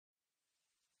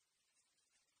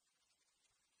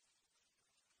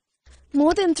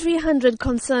More than 300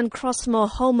 concerned Crossmoor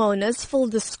homeowners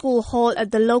filled the school hall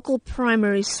at the local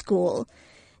primary school.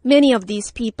 Many of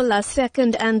these people are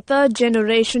second and third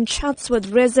generation Chatsworth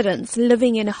residents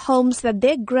living in homes that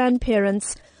their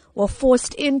grandparents were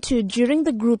forced into during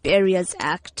the Group Areas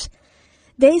Act.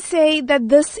 They say that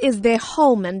this is their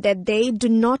home and that they do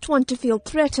not want to feel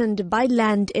threatened by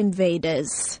land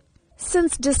invaders.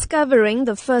 Since discovering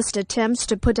the first attempts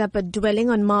to put up a dwelling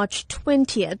on March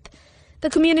 20th, the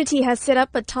community has set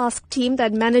up a task team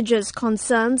that manages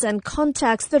concerns and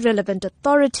contacts the relevant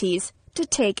authorities to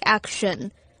take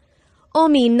action.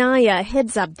 Omi Naya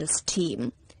heads up this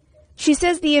team. She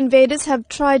says the invaders have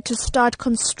tried to start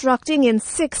constructing in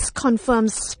 6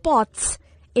 confirmed spots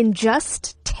in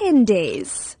just 10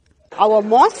 days. Our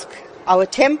mosque, our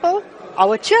temple,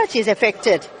 our church is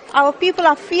affected. Our people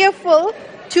are fearful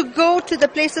to go to the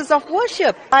places of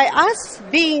worship. By us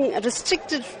being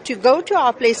restricted to go to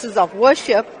our places of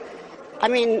worship,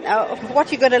 what are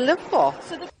you going to live for?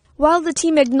 While the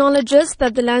team acknowledges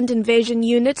that the Land Invasion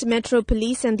Unit, Metro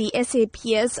Police and the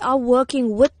SABC are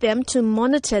working with them to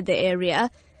monitor the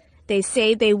area, they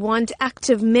say they want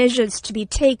active measures to be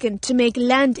taken to make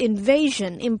land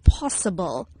invasion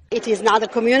impossible. It is now the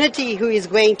community who is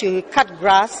going to cut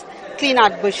grass, clean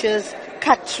out bushes,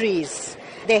 cut trees.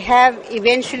 They have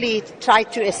eventually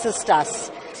tried to assist us.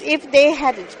 If they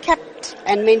had kept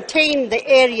and maintained the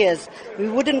areas, we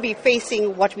wouldn't be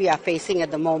facing what we are facing at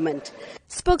the moment.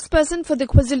 Spokesperson for the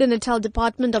KwaZulu-Natal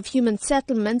Department of Human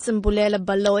Settlements, Mbulela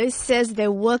Baloy, says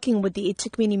they're working with the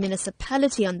eThekwini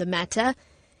municipality on the matter,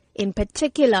 in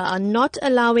particular are not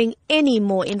allowing any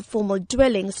more informal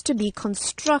dwellings to be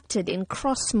constructed in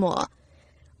Crossmoor.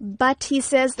 But he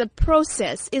says the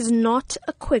process is not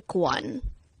a quick one.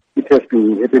 It has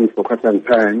been happening for quite some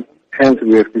time. Hence,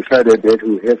 we have decided that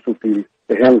we have to be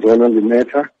hands-on on the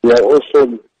matter. We are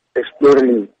also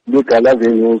exploring legal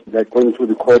avenues like going to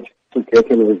the court to get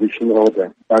an eviction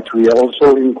order. But we are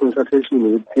also in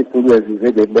consultation with people who have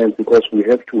invaded land because we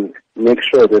have to make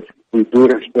sure that we do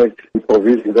respect the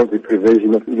provisions of the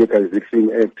Prevention of Illegal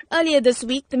Eviction Act. Earlier this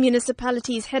week, the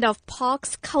municipality's head of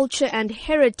Parks, Culture and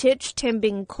Heritage,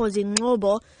 Tembing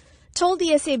Khozi-Ngobo, told the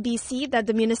SABC that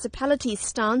the municipality's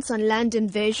stance on land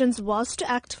invasions was to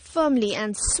act firmly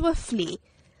and swiftly.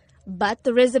 But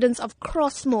the residents of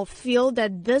Crossmoor feel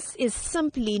that this is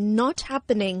simply not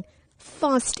happening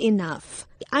fast enough.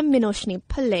 I'm Minoshni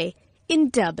Pillay in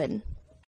Durban.